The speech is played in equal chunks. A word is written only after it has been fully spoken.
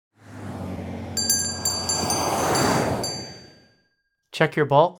Check your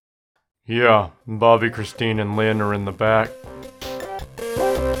bulk. Yeah, Bobby, Christine, and Lynn are in the back.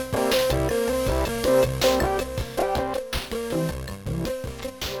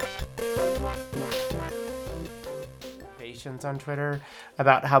 On Twitter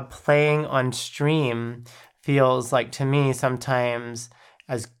about how playing on stream feels like, to me, sometimes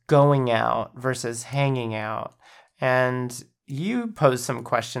as going out versus hanging out. And you posed some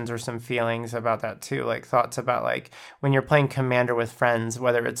questions or some feelings about that too, like thoughts about like when you're playing Commander with friends,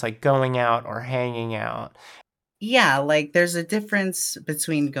 whether it's like going out or hanging out. Yeah, like there's a difference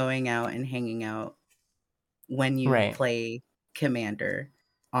between going out and hanging out when you play Commander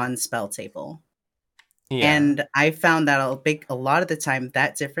on Spell Table. Yeah. And I found that a lot of the time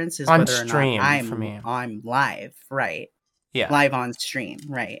that difference is on whether stream, or not for me. I'm live, right? Yeah. Live on stream,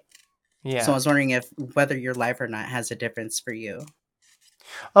 right? Yeah. So I was wondering if whether you're live or not has a difference for you.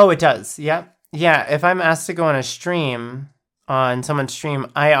 Oh, it does. Yeah. Yeah. If I'm asked to go on a stream, on someone's stream,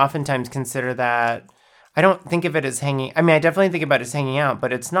 I oftentimes consider that, I don't think of it as hanging. I mean, I definitely think about it as hanging out,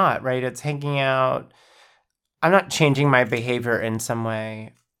 but it's not, right? It's hanging out. I'm not changing my behavior in some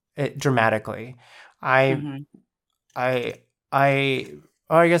way dramatically. I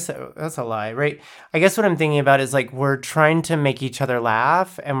guess that's a lie, right? I guess what I'm thinking about is like we're trying to make each other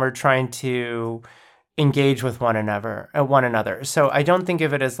laugh and we're trying to engage with one another. So I don't think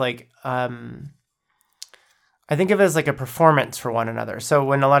of it as like I think of it as like a performance for one another. So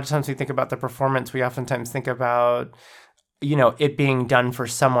when a lot of times we think about the performance, we oftentimes think about, it being done for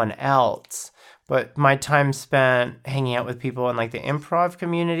someone else. But my time spent hanging out with people in like the improv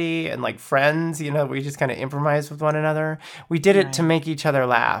community and like friends, we just kind of improvise with one another. We did it to make each other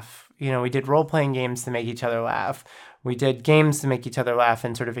laugh. We did role-playing games to make each other laugh. We did games to make each other laugh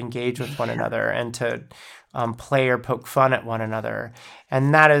and sort of engage with one another and to play or poke fun at one another.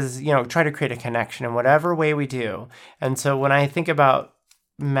 And that is, try to create a connection in whatever way we do. And so when I think about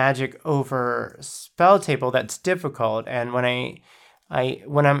Magic over Spell Table, that's difficult. And when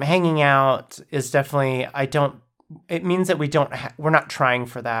I'm hanging out is definitely, it means that we're not trying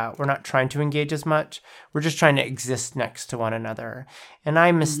for that. We're not trying to engage as much. We're just trying to exist next to one another. And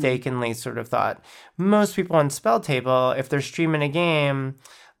I mistakenly sort of thought most people on Spell Table, if they're streaming a game,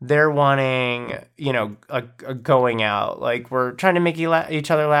 they're wanting, a going out. Like we're trying to make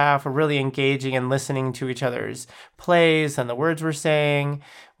each other laugh. We're really engaging and listening to each other's plays and the words we're saying.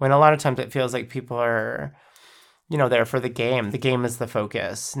 When a lot of times it feels like people are, there for the game. The game is the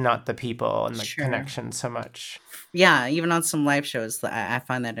focus, not the people and the connection so much. Yeah, even on some live shows, I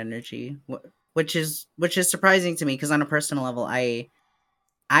find that energy, which is surprising to me because on a personal level, I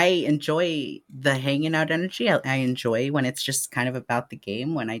enjoy the hanging out energy. I enjoy when it's just kind of about the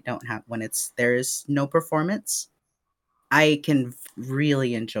game. When there's no performance, I can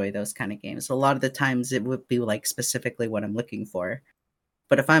really enjoy those kind of games. A lot of the times, it would be like specifically what I'm looking for.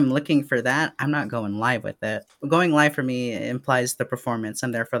 But if I'm looking for that, I'm not going live with it. Going live for me implies the performance.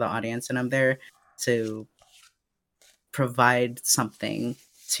 I'm there for the audience, and I'm there to provide something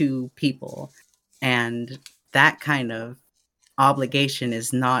to people. And that kind of obligation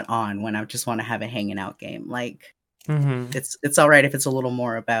is not on when I just want to have a hanging out game. Like, it's all right if it's a little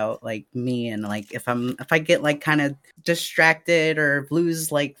more about like me and like if I get like kind of distracted or lose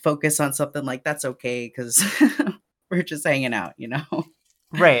like focus on something, like that's okay because we're just hanging out,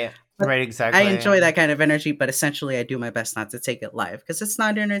 Right, exactly. I enjoy that kind of energy, but essentially I do my best not to take it live because it's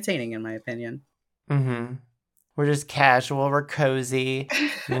not entertaining in my opinion. We're just casual, we're cozy,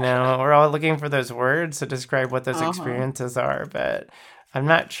 we're all looking for those words to describe what those experiences are, but I'm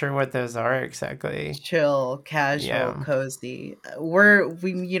not sure what those are exactly. Chill, casual, cozy.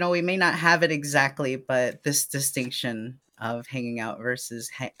 We may not have it exactly, but this distinction of hanging out versus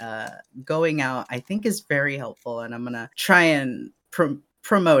going out, I think is very helpful, and I'm gonna try and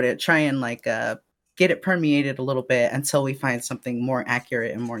promote it, try and like get it permeated a little bit until we find something more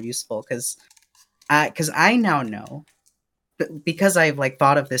accurate and more useful. Because I now know, because I've like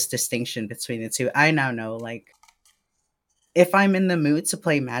thought of this distinction between the two, I now know like if I'm in the mood to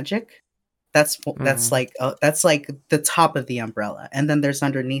play Magic, that's like the top of the umbrella, and then there's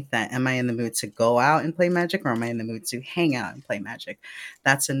underneath that, am I in the mood to go out and play Magic, or am I in the mood to hang out and play Magic?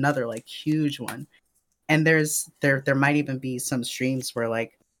 That's another like huge one. And there might even be some streams where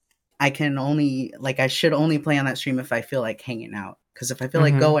like I should only play on that stream if I feel like hanging out. Because if I feel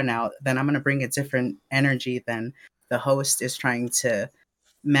like going out, then I'm going to bring a different energy than the host is trying to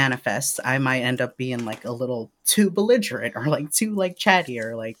manifest. I might end up being like a little too belligerent or like too like chatty,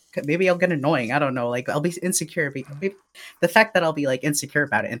 or like maybe I'll get annoying. I don't know. Like I'll be insecure. The fact that I'll be like insecure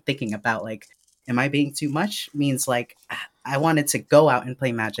about it and thinking about like, am I being too much means like I wanted to go out and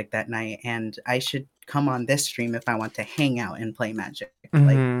play Magic that night, and I should come on this stream if I want to hang out and play Magic.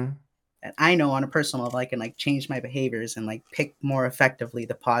 Like, Mm-hmm. and I know on a personal level, I can like change my behaviors and like pick more effectively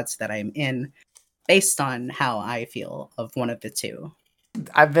the pods that I'm in based on how I feel of one of the two.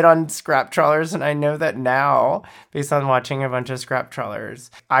 I've been on ScrapTrawlers, and I know that now, based on watching a bunch of ScrapTrawlers.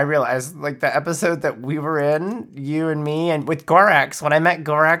 I realized, like, the episode that we were in, you and me, and with Gorex, when I met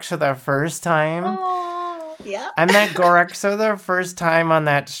Gorex for the first time. Oh, yeah. I met Gorex for the first time on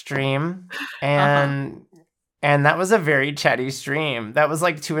that stream, and that was a very chatty stream. That was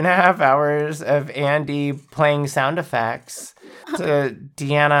like 2.5 hours of Andy playing sound effects to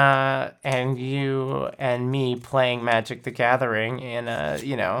Deanna and you and me playing Magic the Gathering in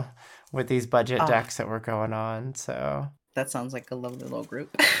with these budget decks that were going on. So that sounds like a lovely little group.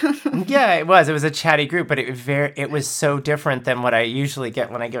 Yeah, it was. It was a chatty group, but it was so different than what I usually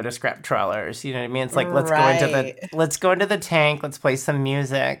get when I go to ScrapTrawlers. You know what I mean? It's like let's go into the tank, let's play some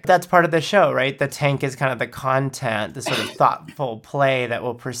music. That's part of the show, right? The tank is kind of the content, the sort of thoughtful play that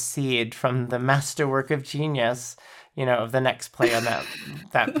will proceed from the masterwork of genius, of the next play on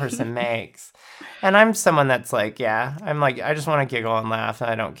that person makes. And I'm someone that's like, I'm like, I just want to giggle and laugh,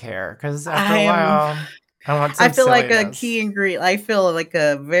 and I don't care because after a while. I feel like a key ingredient. I feel like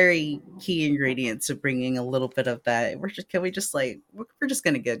a very key ingredient to bringing a little bit of that. We're just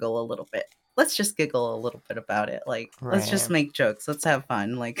gonna giggle a little bit. Let's just giggle a little bit about it. Like, Let's just make jokes. Let's have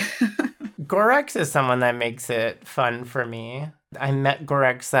fun. Like, Gorex is someone that makes it fun for me. I met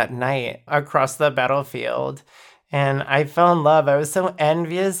Gorex that night across the battlefield, and I fell in love. I was so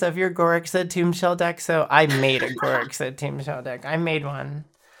envious of your Gorex Tomb Shell deck, so I made a Gorex Tomb Shell deck. I made one.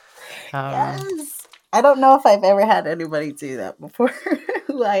 Yes. I don't know if I've ever had anybody do that before.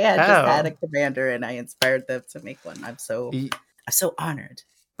 I just had a commander and I inspired them to make one. I'm so honored.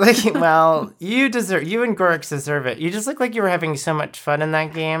 Well, you and Gorex deserve it. You just look like you were having so much fun in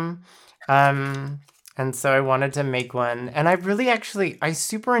that game. And so I wanted to make one. And I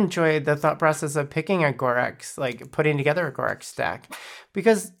super enjoyed the thought process of picking a Gorex, like putting together a Gorex deck.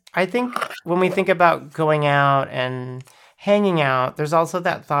 Because I think when we think about going out and hanging out, there's also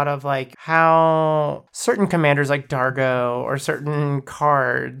that thought of like how certain commanders like Dargo or certain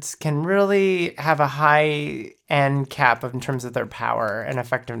cards can really have a high end cap in terms of their power and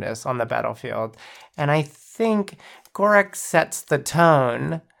effectiveness on the battlefield. And I think Gorex sets the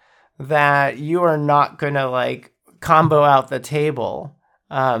tone that you are not going to like combo out the table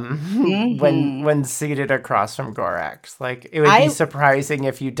when seated across from Gorex. Like, it would be surprising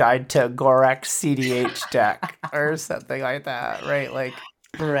if you died to Gorex CDH deck or something like that, right? Like,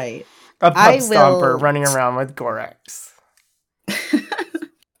 right. A pub stomper running around with Gorex.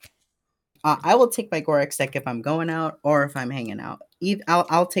 I will take my Gorex deck if I'm going out or if I'm hanging out.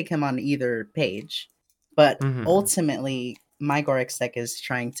 I'll take him on either page. But ultimately, my Gorex deck is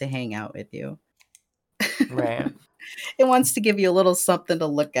trying to hang out with you. Right. It wants to give you a little something to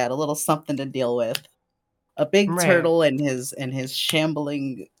look at, a little something to deal with. A big turtle and his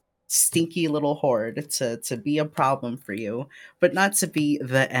shambling, stinky little horde to be a problem for you, but not to be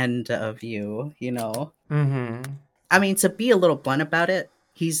the end of you, Mm-hmm. I mean, to be a little blunt about it,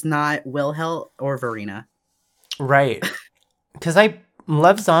 he's not Wilhel or Verena. Right. Because I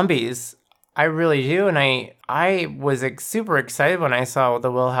love zombies. I really do, and I was super excited when I saw the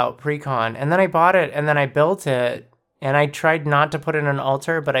Wilhel Precon, and then I bought it, and then I built it, and I tried not to put in an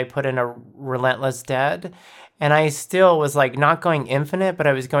altar, but I put in a Relentless Dead, and I still was like not going infinite, but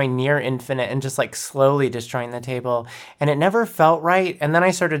I was going near infinite and just like slowly destroying the table, and it never felt right. And then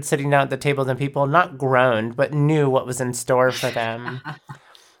I started sitting down at the tables, and people not groaned, but knew what was in store for them.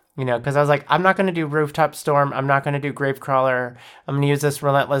 Because I was like, I'm not going to do Rooftop Storm. I'm not going to do Gravecrawler. I'm going to use this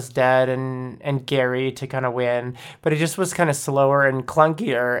Relentless Dead and Gary to kind of win. But it just was kind of slower and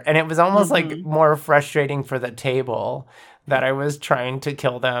clunkier. And it was almost like more frustrating for the table that I was trying to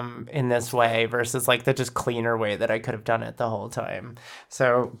kill them in this way versus like the just cleaner way that I could have done it the whole time.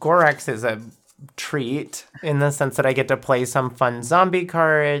 So Gorex is a treat in the sense that I get to play some fun zombie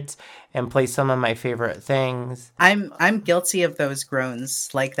cards and play some of my favorite things. I'm guilty of those groans,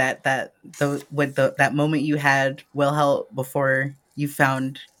 like that moment you had, Wilhel, before you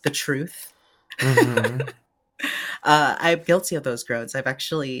found the truth. Mm-hmm. I'm guilty of those groans. I've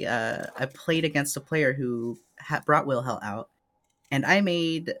actually I played against a player who brought Wilhel out, and I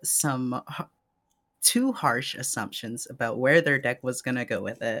made some too harsh assumptions about where their deck was gonna go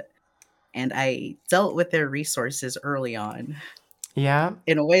with it, and I dealt with their resources early on. Yeah.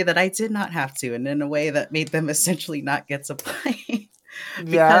 In a way that I did not have to, and in a way that made them essentially not get to play.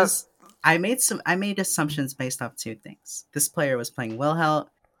 Because I made assumptions based off two things. This player was playing Wilhel.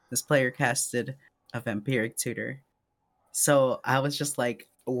 This player casted a Vampiric Tutor. So I was just like,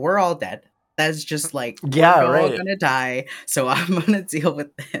 we're all dead. That's just like, Yeah, we're all right. gonna die. So I'm gonna deal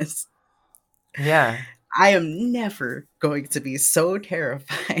with this. Yeah. I am never going to be so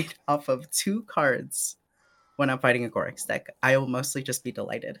terrified off of 2 cards when I'm fighting a Gorex deck. I will mostly just be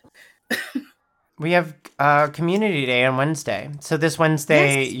delighted. We have community day on Wednesday. So this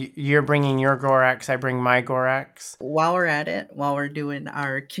Wednesday, Yes. you're bringing your Gorex, I bring my Gorex. While we're at it, while we're doing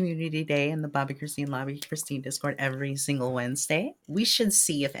our community day in the Bobby Christine Lobby Christine Discord every single Wednesday, we should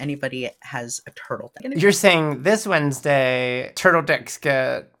see if anybody has a turtle deck. You're saying this Wednesday, turtle decks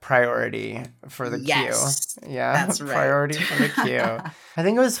get priority for the Yes, queue. Yeah, that's right. priority for the queue. I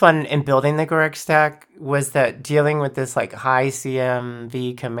think it was fun in building the Gorex deck was that dealing with this like high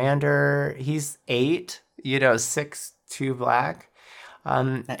CMV commander. He's 8, 6, 2 black.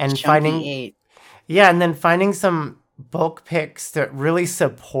 That And chunky finding 8. Yeah, and then finding some bulk picks that really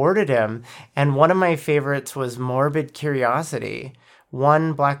supported him. And one of my favorites was Morbid Curiosity.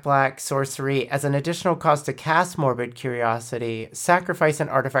 1 black sorcery as an additional cost to cast Morbid Curiosity, sacrifice an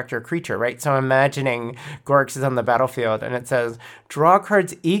artifact or creature, right? So I'm imagining Gorex is on the battlefield and it says, draw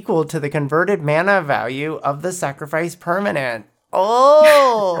cards equal to the converted mana value of the sacrifice permanent.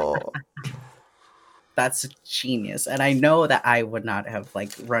 Oh! That's genius. And I know that I would not have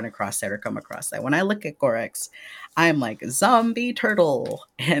like run across that or come across that. When I look at Gorex, I'm like zombie turtle,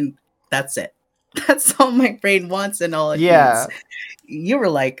 and that's it. That's all my brain wants and all it needs. You were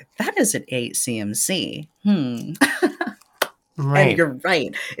like, that is an 8 CMC. Right. And you're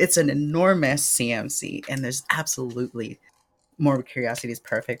right. It's an enormous CMC, and there's absolutely Morbid Curiosity is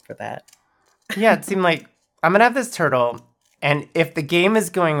perfect for that. Yeah, it seemed like I'm gonna have this turtle, and if the game is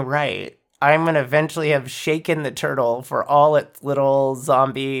going right, I'm gonna eventually have shaken the turtle for all its little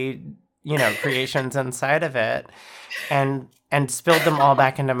zombie, creations inside of it, and spilled them all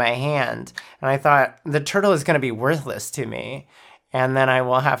back into my hand. And I thought the turtle is gonna be worthless to me, and then I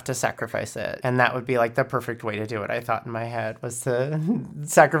will have to sacrifice it, and that would be like the perfect way to do it. I thought in my head was to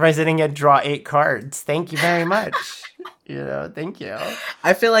sacrifice it and get draw 8 cards. Thank you very much. Thank you.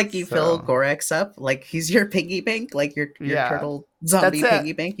 I feel like you fill Gorex up like he's your piggy bank, like your turtle zombie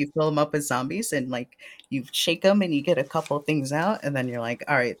piggy bank. You fill him up with zombies, and like you shake them and you get a couple things out, and then you're like,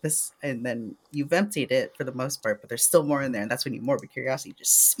 all right, this, and then you've emptied it for the most part, but there's still more in there, and that's when you Morbid Curiosity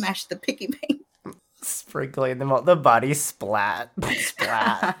just smash the piggy bank. Sprinkling them all, the body splat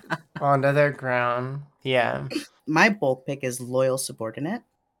onto their ground. Yeah. My bulk pick is Loyal Subordinate.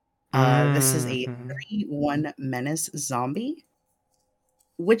 This is a 3/1 menace zombie,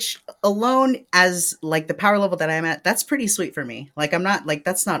 which alone, as like the power level that I'm at, that's pretty sweet for me. Like I'm not like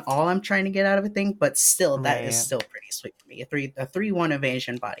that's not all I'm trying to get out of a thing, but still that is still pretty sweet for me. A 3/1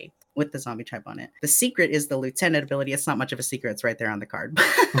 evasion body with the zombie type on it. The secret is the lieutenant ability. It's not much of a secret. It's right there on the card.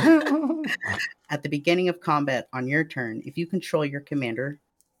 At the beginning of combat on your turn, if you control your commander,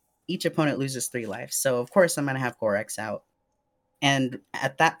 each opponent loses 3 life. So of course I'm going to have Gorex out. And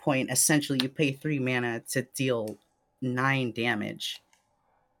at that point, essentially, you pay 3 mana to deal 9 damage,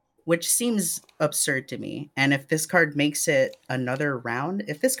 which seems absurd to me. And if this card makes it another round,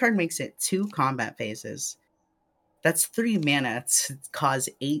 if this card makes it 2 combat phases, that's 3 mana to cause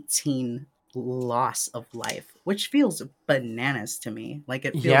 18 loss of life, which feels bananas to me. Like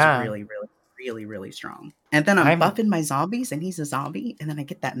it feels really, really, really, really strong. And then I'm buffing my zombies, and he's a zombie, and then I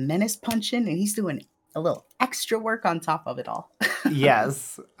get that menace punch in, and he's doing a little extra work on top of it all.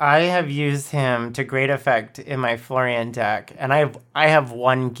 Yes, I have used him to great effect in my Florian deck, and I have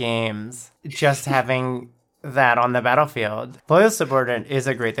won games just having that on the battlefield. Loyal Subordinate is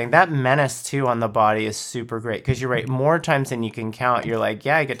a great thing. That menace too on the body is super great because you're right, more times than you can count. You're like,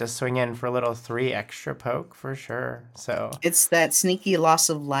 yeah, I get to swing in for a little 3 extra poke for sure. So it's that sneaky loss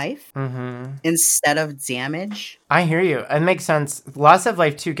of life instead of damage. I hear you. It makes sense. Loss of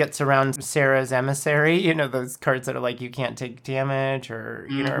life too gets around Sarah's Emissary. Those cards that are like you can't take damage, or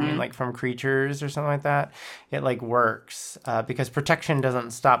you know what I mean, like from creatures or something like that. It like works because protection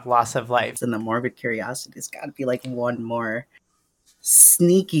doesn't stop loss of life. And the Morbid Curiosity has got to be like one more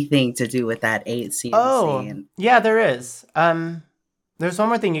sneaky thing to do with that 8 CMC. Oh, yeah, there is. There's one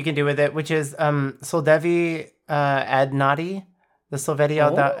more thing you can do with it, which is Soldevi Adnati, the Solvetti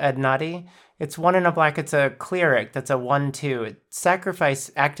Adnati. It's 1 and a black. It's a cleric. That's a 1/2.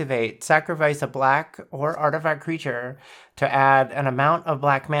 Sacrifice a black or artifact creature to add an amount of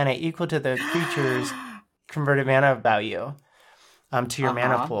black mana equal to the creature's converted mana value to your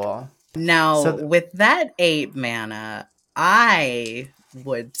mana pool. Now, with that 8 mana, I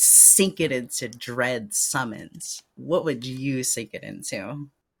would sink it into Dread Summons. What would you sink it into?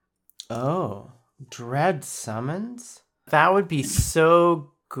 Oh, Dread Summons? That would be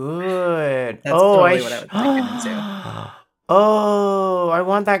so good. That's totally what I would sink it into. Oh, I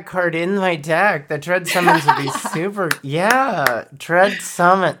want that card in my deck. The Dread Summons would be super. Yeah, Dread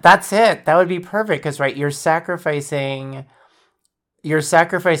Summon. That's it. That would be perfect because, right, you're sacrificing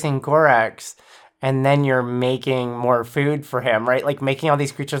Gorex, and then you're making more food for him, right? Like making all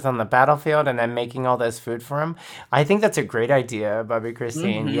these creatures on the battlefield and then making all this food for him. I think that's a great idea, Bobby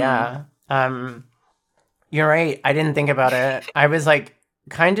Christine. Mm-hmm. Yeah. You're right. I didn't think about it. I was like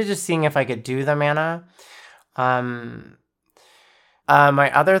kind of just seeing if I could do the mana.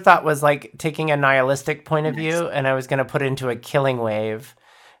 My other thought was like taking a nihilistic point of view, and I was going to put it into a Killing Wave.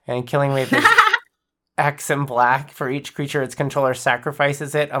 And Killing Wave is X and black. For each creature its controller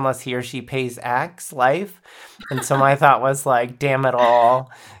sacrifices it unless he or she pays X life. And so my thought was like, damn it all,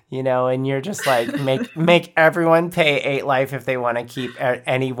 and you're just like, make everyone pay 8 life if they want to keep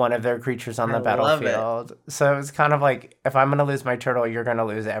any one of their creatures on the battlefield. So it was kind of like, if I'm going to lose my turtle, you're going to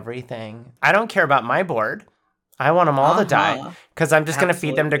lose everything. I don't care about my board. I want them all to die because I'm just going to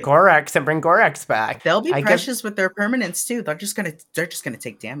feed them to Gorex and bring Gorex back. They'll be precious with their permanents too. They're just gonna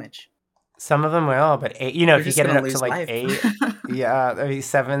take damage. Some of them will, but 8. If you get it up to like 8, yeah, that'd be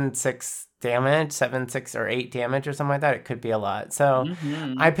 7-6 damage, 7-6 or 8 damage or something like that. It could be a lot. So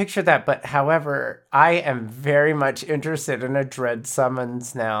I picture that. But however, I am very much interested in a Dread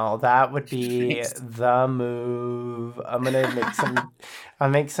Summons now. That would be the move. I'm gonna I'll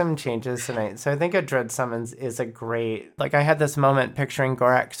make some changes tonight. So I think a Dread Summons is a great, like I had this moment picturing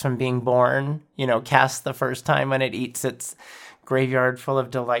Gorex from being born, cast the first time when it eats its graveyard full of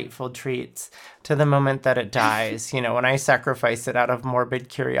delightful treats, to the moment that it dies, when I sacrifice it out of morbid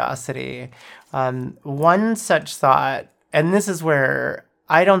curiosity. One such thought, and this is where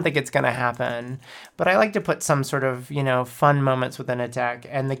I don't think it's going to happen, but I like to put some sort of, fun moments within a deck,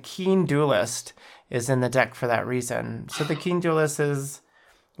 and the Keen Duelist is in the deck for that reason. So the Keen Duelist is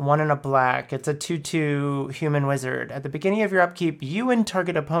 1 and a black. It's a 2/2 human wizard. At the beginning of your upkeep, you and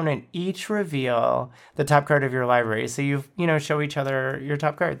target opponent each reveal the top card of your library. So you show each other your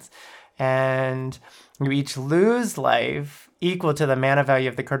top cards. And you each lose life equal to the mana value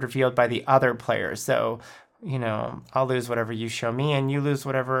of the card revealed by the other player. So, I'll lose whatever you show me and you lose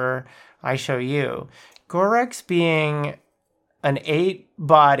whatever I show you. Gorex being an 8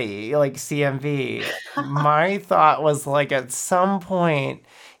 body, like CMV, my thought was like at some point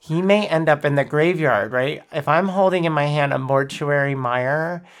he may end up in the graveyard, right? If I'm holding in my hand a Mortuary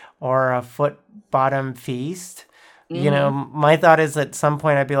Mire or a Foot Bottom Feast, my thought is at some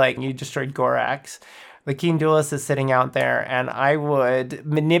point I'd be like, you destroyed Gorex. The Keen Duelist is sitting out there, and I would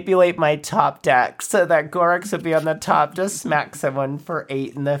manipulate my top deck so that Gorex would be on the top to smack someone for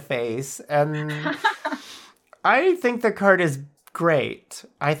 8 in the face. And I think the card is great.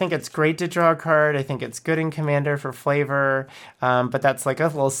 I think it's great to draw a card. I think it's good in Commander for flavor. But that's like a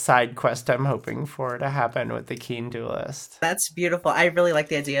little side quest I'm hoping for to happen with the Keen Duelist. That's beautiful. I really like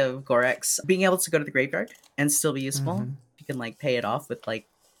the idea of Gorex being able to go to the graveyard and still be useful. You can like pay it off with like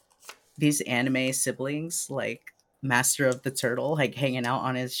these anime siblings, like Master of the Turtle, like hanging out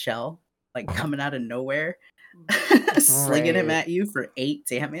on his shell, like coming out of nowhere, slinging him at you for 8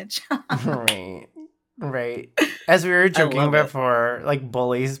 damage. Right. As we were joking before, like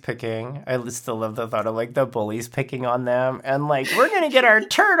bullies picking, I still love the thought of like the bullies picking on them and like, we're going to get our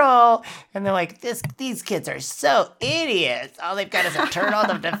turtle. And they're like, these kids are so idiots. All they've got is a turtle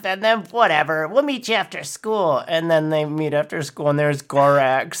to defend them. Whatever. We'll meet you after school. And then they meet after school and there's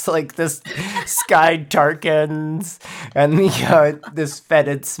Gorex, like this sky darkens and this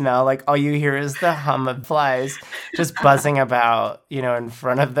fetid smell. Like all you hear is the hum of flies just buzzing about, in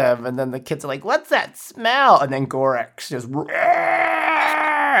front of them. And then the kids are like, what's that smell? And then Gorex just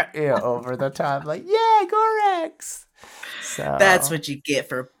over the top, like, yeah, Gorex. So that's what you get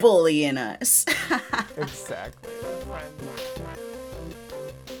for bullying us. Exactly.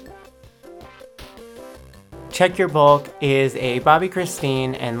 Check Your Bulk is a Bobby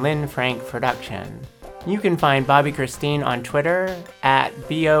Christine and Lynn Frank production. You can find Bobby Christine on Twitter at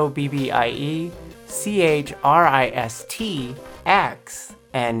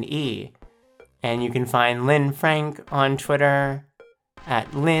BOBBIECHRISTXNE. And you can find Lynn Frank on Twitter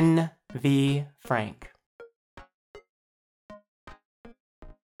at Lynn V. Frank.